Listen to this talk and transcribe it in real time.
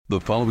The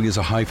following is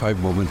a high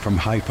five moment from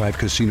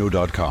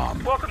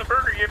highfivecasino.com. Welcome to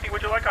Burger Yippee.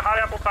 Would you like a hot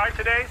apple pie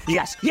today?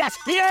 Yes, yeah,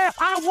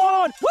 I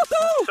won!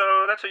 Woohoo!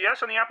 So that's a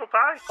yes on the apple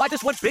pie? I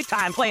just went big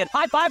time playing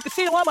High Five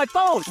Casino on my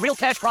phone. Real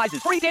cash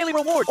prizes, free daily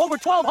rewards, over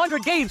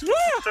 1,200 games. Yeah!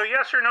 So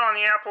yes or no on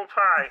the apple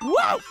pie?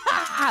 Whoa!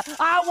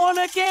 I won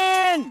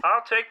again!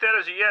 I'll take that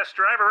as a yes.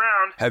 Drive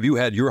around. Have you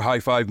had your high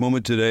five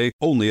moment today?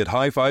 Only at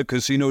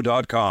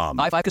highfivecasino.com.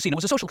 High Five Casino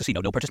is a social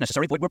casino. No purchase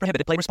necessary. Void where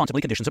prohibited. Play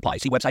responsibly. Conditions apply.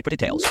 See website for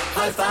details.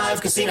 High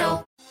Five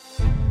Casino.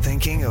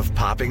 Thinking of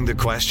popping the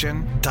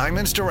question?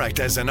 Diamonds Direct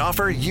has an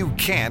offer you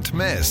can't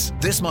miss.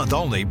 This month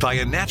only, buy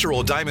a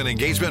natural diamond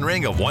engagement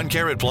ring of 1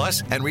 carat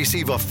plus and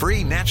receive a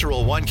free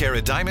natural 1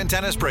 carat diamond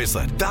tennis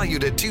bracelet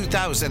valued at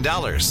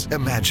 $2,000.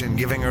 Imagine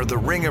giving her the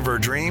ring of her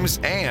dreams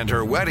and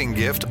her wedding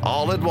gift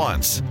all at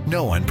once.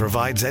 No one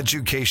provides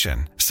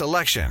education,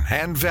 selection,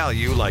 and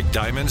value like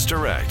Diamonds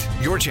Direct.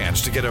 Your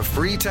chance to get a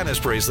free tennis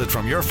bracelet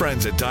from your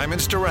friends at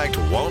Diamonds Direct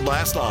won't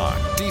last long.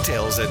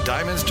 Details at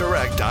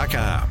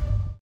diamondsdirect.com.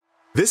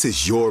 This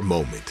is your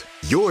moment,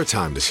 your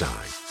time to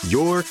shine,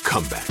 your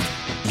comeback.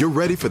 You're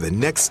ready for the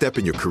next step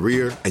in your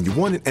career, and you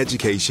want an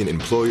education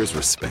employers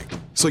respect.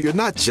 So you're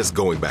not just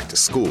going back to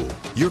school,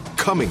 you're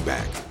coming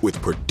back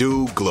with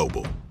Purdue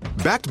Global.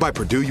 Backed by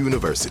Purdue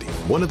University,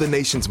 one of the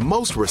nation's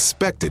most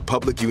respected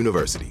public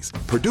universities,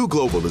 Purdue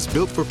Global is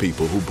built for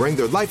people who bring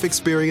their life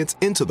experience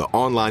into the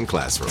online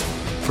classroom.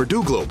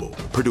 Purdue Global,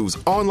 Purdue's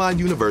online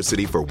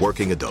university for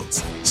working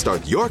adults.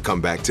 Start your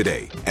comeback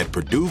today at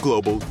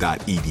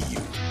purdueglobal.edu.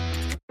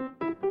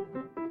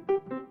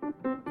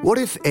 What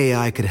if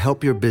AI could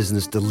help your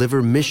business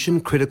deliver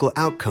mission-critical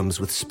outcomes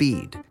with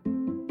speed?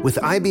 With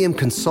IBM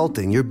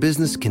Consulting, your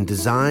business can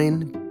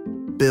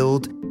design,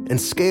 build,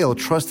 and scale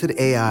trusted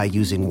AI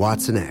using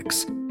Watson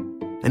X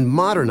and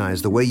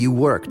modernize the way you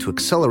work to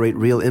accelerate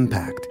real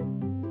impact.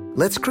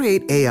 Let's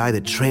create AI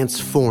that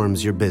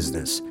transforms your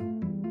business.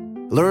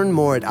 Learn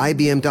more at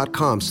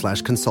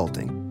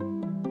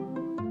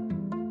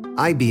ibm.com/consulting.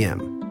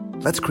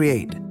 IBM. Let's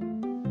create.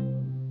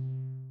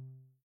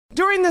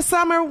 During the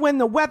summer, when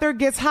the weather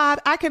gets hot,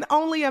 I can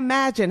only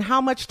imagine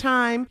how much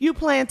time you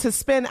plan to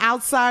spend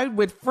outside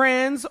with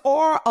friends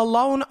or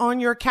alone on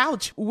your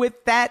couch with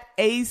that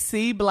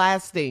AC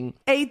blasting.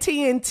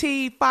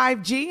 AT&T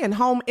 5G and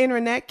home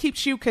internet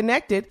keeps you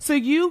connected so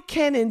you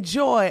can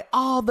enjoy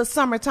all the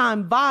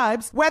summertime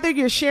vibes, whether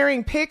you're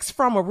sharing pics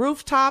from a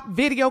rooftop,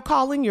 video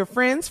calling your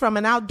friends from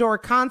an outdoor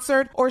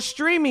concert, or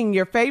streaming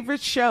your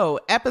favorite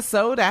show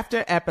episode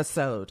after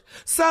episode.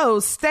 So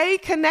stay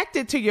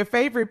connected to your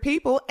favorite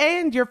people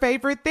and your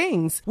favorite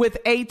things with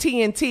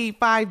AT&T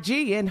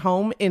 5G and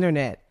home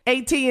internet.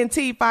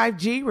 AT&T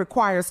 5G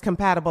requires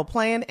compatible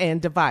plan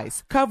and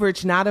device.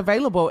 Coverage not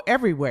available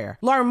everywhere.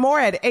 Learn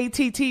more at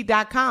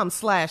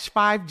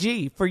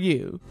att.com/5G for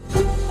you.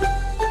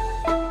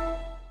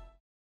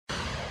 All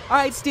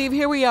right, Steve,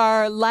 here we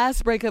are.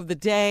 Last break of the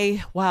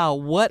day. Wow,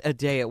 what a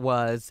day it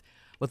was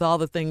with all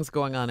the things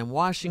going on in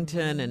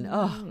Washington. And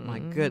oh, my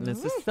goodness,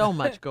 there's so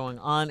much going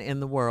on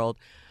in the world.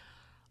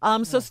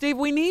 So, Steve,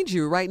 we need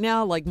you right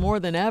now, like more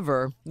than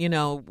ever, you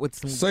know, with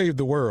some... Save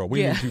the world.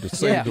 We need you to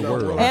save the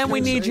world. And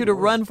we need you to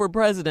run for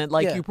president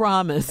like you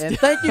promised. And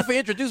thank you for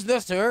introducing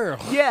us to Earl.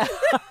 Yeah.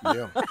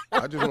 Yeah.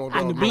 I just want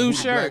to the blue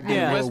shirt.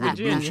 Yeah. West With the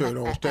blue Virginia. shirt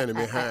on standing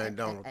behind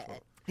Donald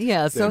Trump.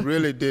 Yeah, so... They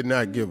really did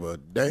not give a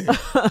damn.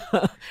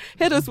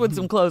 Hit us with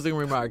some closing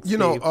remarks, You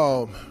Steve.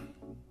 know,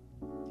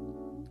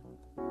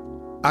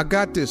 I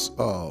got this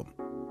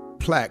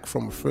plaque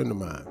from a friend of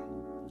mine.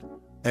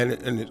 And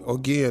it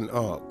again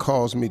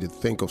caused me to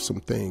think of some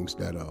things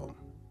that I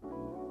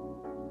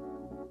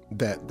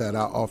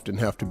often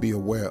have to be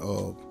aware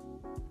of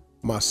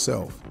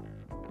myself.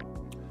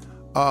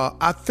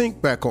 I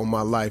think back on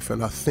my life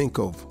and I think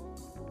of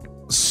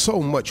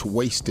so much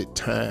wasted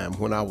time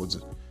when I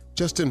was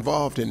just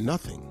involved in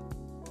nothing.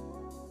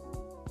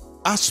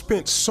 I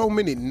spent so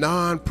many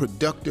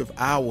non-productive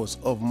hours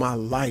of my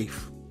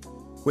life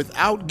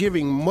without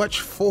giving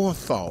much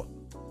forethought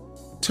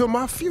to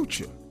my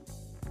future.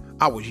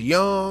 I was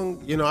young,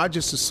 you know, I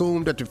just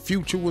assumed that the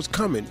future was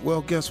coming.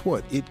 Well, guess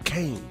what? It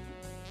came.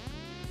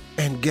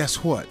 And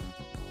guess what?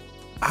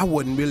 I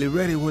wasn't really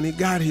ready when it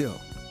got here.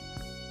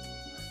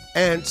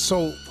 And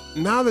so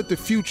now that the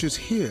future's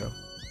here,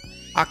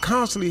 I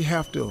constantly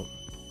have to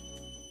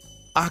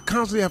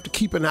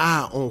keep an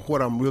eye on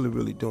what I'm really,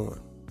 really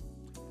doing.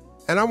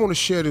 And I want to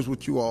share this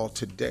with you all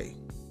today.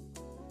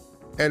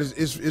 And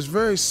it's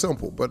very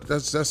simple, but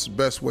that's the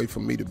best way for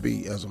me to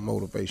be as a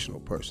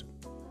motivational person.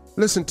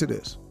 Listen to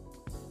this.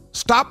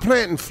 Stop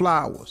planting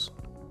flowers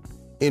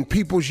in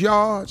people's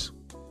yards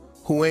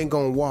who ain't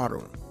gonna water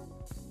them.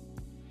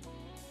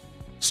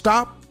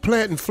 Stop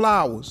planting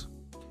flowers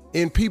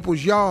in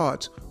people's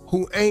yards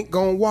who ain't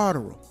gonna water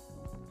them.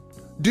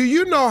 Do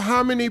you know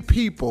how many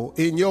people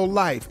in your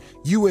life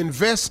you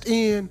invest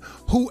in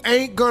who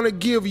ain't gonna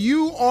give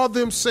you or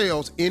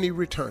themselves any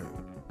return?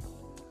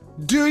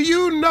 Do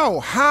you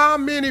know how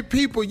many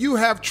people you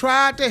have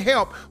tried to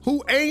help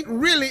who ain't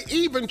really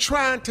even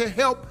trying to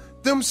help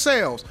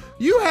themselves.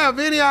 You have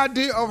any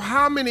idea of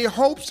how many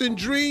hopes and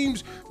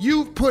dreams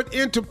you've put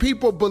into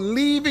people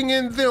believing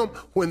in them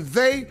when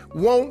they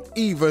won't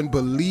even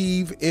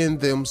believe in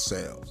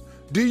themselves?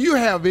 Do you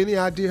have any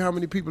idea how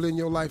many people in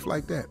your life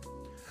like that?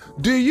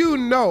 Do you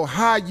know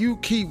how you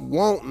keep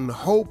wanting,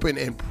 hoping,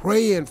 and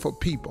praying for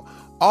people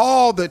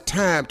all the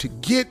time to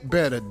get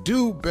better,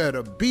 do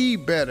better, be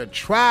better,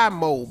 try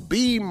more,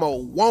 be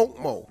more, want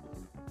more?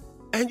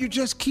 And you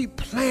just keep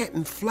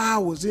planting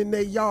flowers in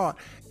their yard,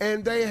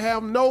 and they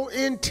have no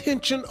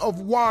intention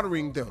of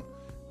watering them.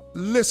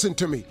 Listen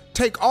to me.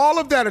 Take all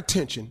of that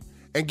attention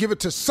and give it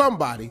to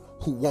somebody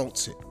who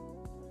wants it.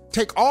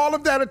 Take all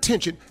of that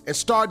attention and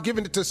start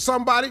giving it to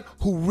somebody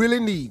who really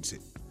needs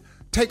it.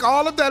 Take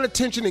all of that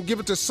attention and give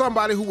it to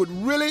somebody who would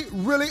really,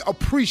 really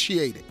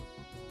appreciate it.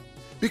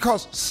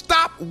 Because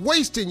stop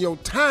wasting your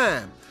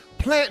time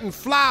planting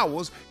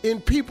flowers in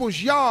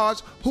people's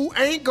yards who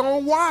ain't gonna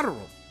water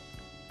them.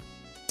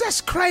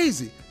 That's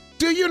crazy.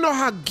 Do you know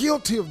how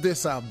guilty of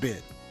this I've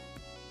been?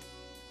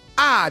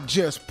 I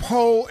just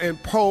pour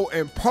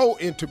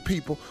into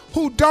people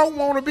who don't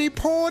want to be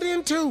poured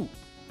into.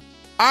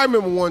 I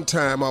remember one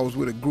time I was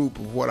with a group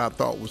of what I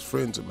thought was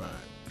friends of mine.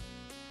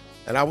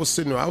 And I was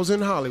sitting there, I was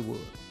in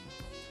Hollywood.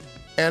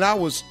 And I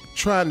was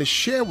trying to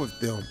share with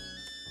them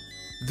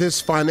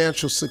this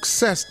financial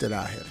success that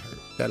I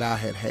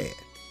had had,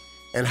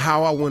 and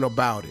how I went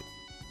about it.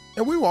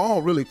 And we were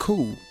all really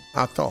cool,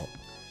 I thought.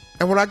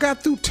 And when I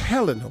got through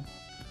telling them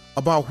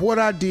about what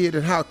I did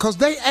and how, because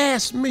they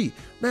asked me,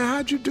 man,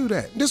 how'd you do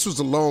that? This was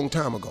a long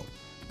time ago.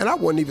 And I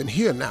wasn't even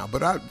here now,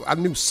 but I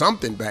knew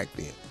something back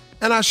then.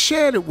 And I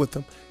shared it with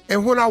them.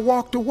 And when I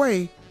walked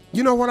away,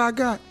 you know what I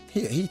got?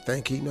 He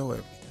think he know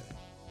everything.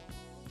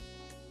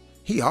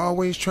 He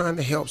always trying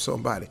to help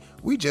somebody.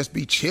 We just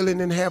be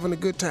chilling and having a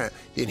good time.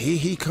 Then here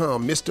he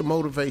come, Mr.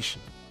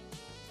 Motivation.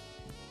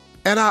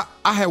 And I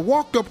had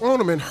walked up on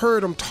him and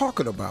heard him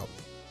talking about me.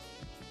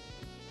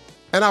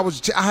 And I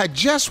had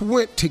just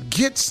went to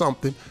get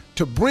something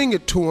to bring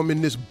it to him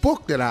in this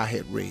book that I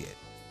had read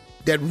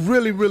that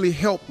really, really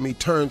helped me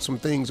turn some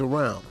things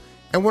around.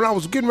 And when I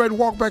was getting ready to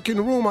walk back in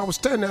the room, I was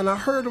standing there and I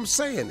heard him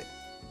saying it.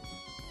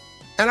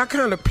 And I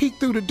kind of peeked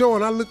through the door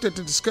and I looked at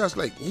the discuss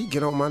like, he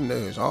get on my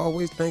nerves. I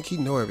always think he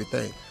know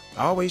everything.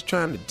 Always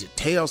trying to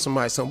tell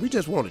somebody something. We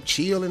just want to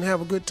chill and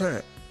have a good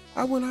time.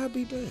 I went, I'll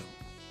be damned.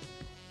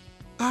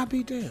 I'll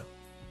be damned.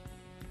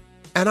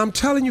 And I'm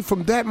telling you,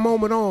 from that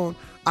moment on,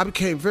 I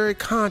became very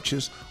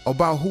conscious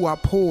about who I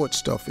poured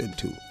stuff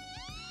into.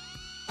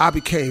 I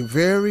became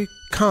very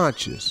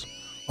conscious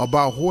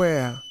about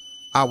where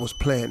I was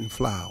planting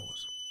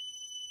flowers.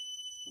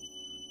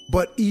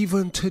 But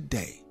even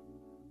today,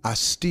 I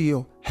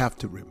still have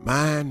to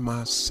remind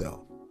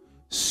myself,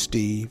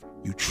 Steve,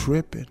 you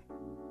tripping.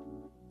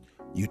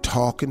 You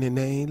talking and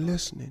they ain't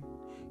listening.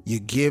 You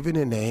giving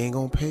and they ain't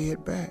gonna pay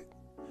it back.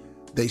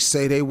 They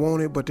say they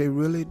want it, but they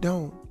really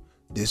don't.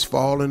 This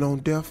falling on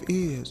deaf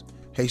ears.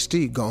 Hey,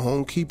 Steve, go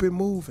home, keep it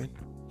moving.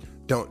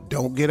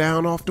 Don't get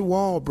down off the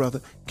wall,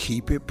 brother.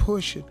 Keep it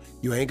pushing.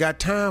 You ain't got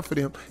time for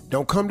them.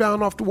 Don't come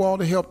down off the wall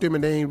to help them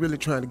and they ain't really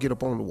trying to get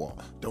up on the wall.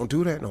 Don't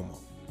do that no more.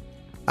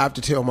 I have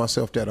to tell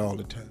myself that all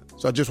the time.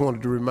 So I just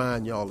wanted to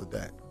remind y'all of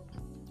that.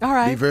 All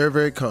right. Be very,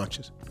 very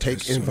conscious.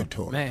 Take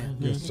inventory. Man,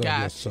 Yes, sir.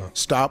 Yes, sir.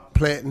 Stop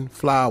planting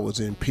flowers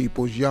in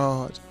people's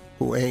yards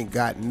who ain't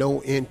got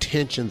no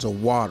intentions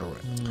of watering.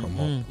 Come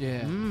on.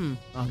 Yeah.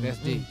 Oh, that's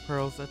deep.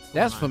 Pearls,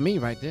 That's for me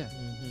right there.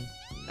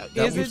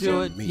 Is it for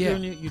you? me. Yeah.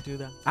 You do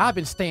that. I've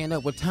been staying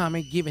up with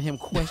Tommy, giving him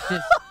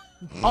questions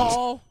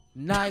all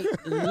night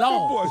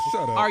long. Boy,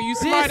 shut up. Are you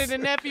smarter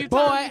than nephew? Boy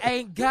Tommy?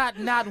 ain't got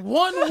not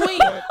one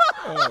win.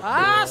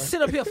 I sit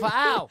up here for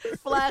hours.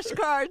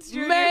 Flashcards,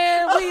 Junior.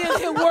 Man, we in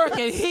here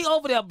working. He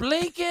over there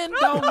blinking,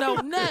 don't know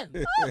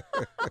nothing.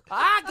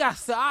 I got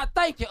so. I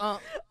thank you,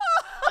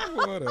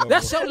 Whatever.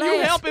 That's your last.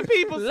 You helping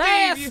people, Steve.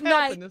 Last You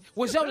night helping us.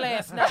 was your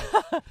last night.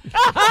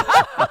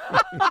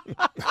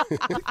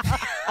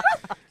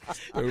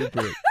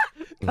 Stupid.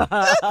 The hell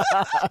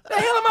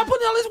am I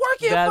putting all this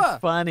work in That's for?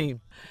 funny.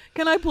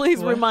 Can I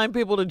please remind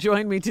people to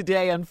join me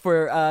today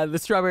for the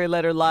Strawberry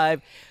Letter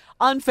Live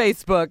on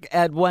Facebook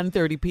at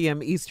 1:30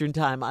 p.m. Eastern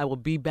Time. I will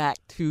be back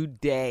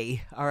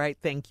today. All right,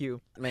 thank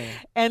you. Man.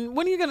 And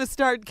when are you going to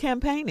start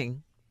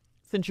campaigning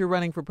since you're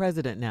running for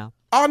president now?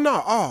 Oh,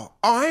 no. Oh,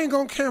 I ain't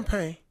going to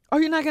campaign. Oh,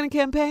 you're not going to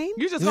campaign?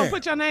 You just gonna Yeah.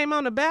 put your name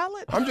on the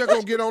ballot? I'm just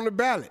going to get on the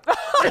ballot.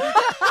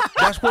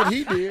 That's what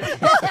he did. Okay.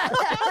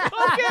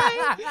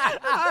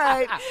 All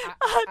right.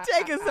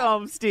 Take us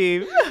home,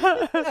 Steve.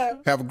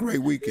 Have a great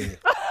weekend.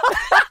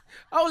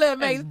 Only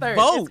May 3rd.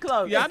 Vote. It's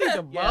close. Y'all need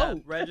to Yeah,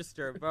 vote.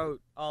 register, vote,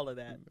 all of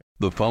that.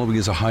 The following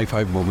is a high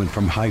five moment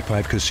from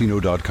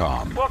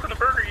highfivecasino.com. Welcome to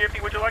Burger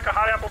Yippee. Would you like a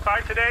hot apple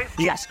pie today?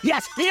 Yes, yeah,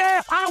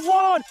 I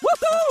won!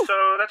 Woohoo!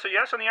 So that's a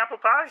yes on the apple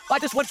pie? I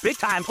just went big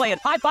time playing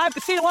High Five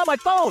Casino on my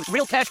phone.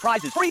 Real cash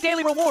prizes, free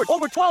daily rewards,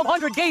 over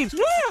 1,200 games.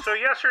 Yeah! So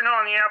yes or no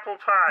on the apple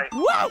pie?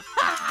 Whoa!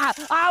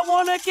 I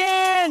won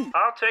again!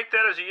 I'll take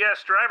that as a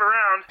yes. Drive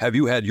around. Have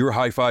you had your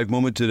high five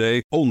moment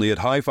today? Only at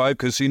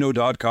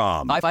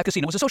highfivecasino.com. High Five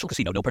Casino is a social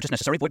casino. No purchase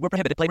necessary. Void where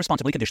prohibited. Play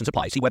responsibly. Conditions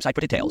apply. See website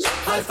for details.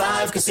 High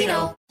Five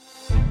Casino.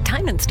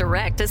 Diamonds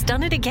Direct has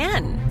done it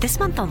again. This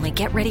month only,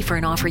 get ready for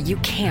an offer you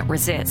can't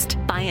resist.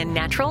 Buy a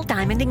natural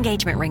diamond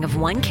engagement ring of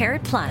 1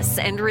 carat plus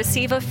and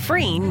receive a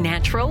free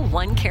natural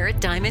 1 carat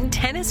diamond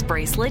tennis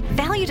bracelet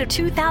valued at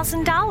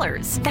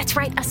 $2,000. That's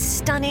right, a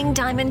stunning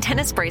diamond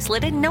tennis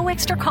bracelet at no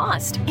extra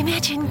cost.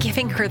 Imagine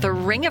giving her the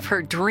ring of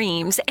her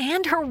dreams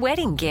and her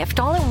wedding gift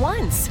all at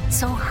once.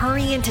 So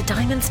hurry into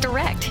Diamonds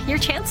Direct. Your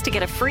chance to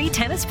get a free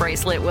tennis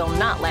bracelet will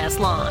not last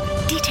long.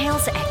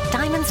 Details at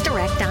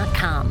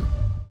diamondsdirect.com.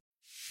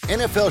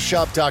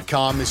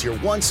 NFLShop.com is your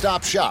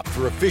one-stop shop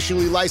for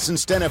officially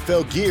licensed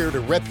NFL gear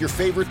to rep your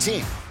favorite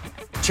team.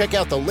 Check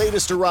out the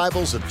latest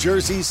arrivals of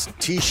jerseys,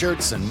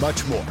 t-shirts, and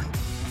much more.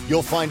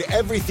 You'll find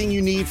everything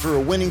you need for a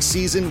winning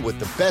season with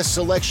the best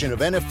selection of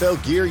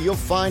NFL gear you'll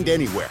find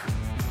anywhere.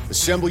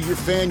 Assemble your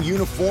fan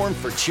uniform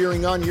for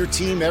cheering on your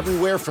team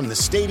everywhere from the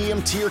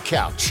stadium to your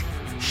couch.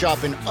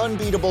 Shop an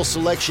unbeatable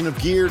selection of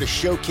gear to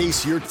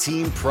showcase your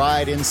team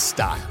pride and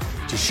style.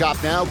 To shop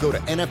now, go to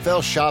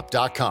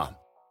NFLShop.com.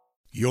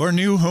 Your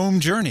new home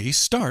journey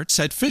starts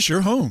at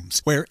Fisher Homes,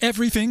 where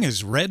everything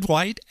is red,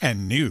 white,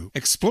 and new.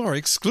 Explore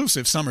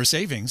exclusive summer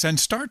savings and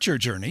start your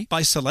journey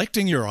by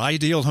selecting your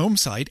ideal home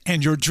site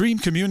and your dream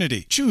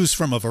community. Choose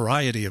from a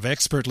variety of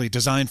expertly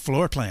designed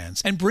floor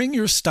plans and bring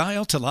your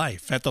style to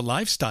life at the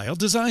Lifestyle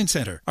Design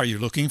Center. Are you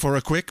looking for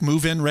a quick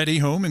move-in ready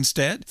home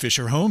instead?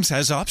 Fisher Homes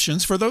has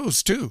options for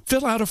those too.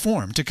 Fill out a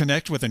form to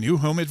connect with a new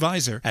home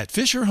advisor at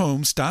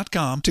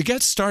FisherHomes.com to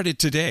get started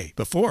today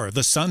before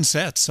the sun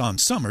sets on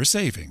summer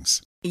savings.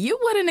 You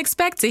wouldn't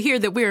expect to hear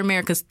that we're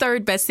America's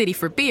third best city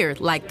for beer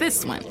like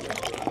this one.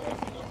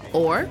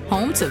 Or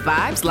home to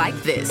vibes like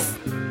this.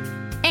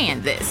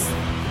 And this.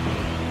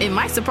 It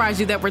might surprise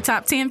you that we're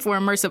top 10 for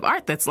immersive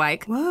art that's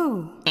like,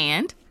 whoa.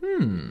 And,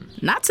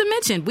 not to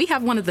mention, we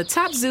have one of the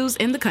top zoos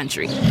in the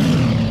country.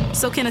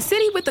 So can a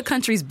city with the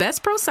country's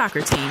best pro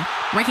soccer team,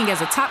 ranking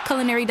as a top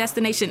culinary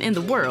destination in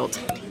the world,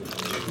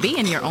 be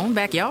in your own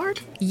backyard?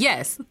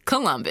 Yes,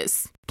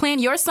 Columbus. Plan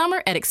your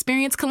summer at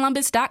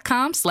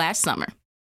experiencecolumbus.com/summer.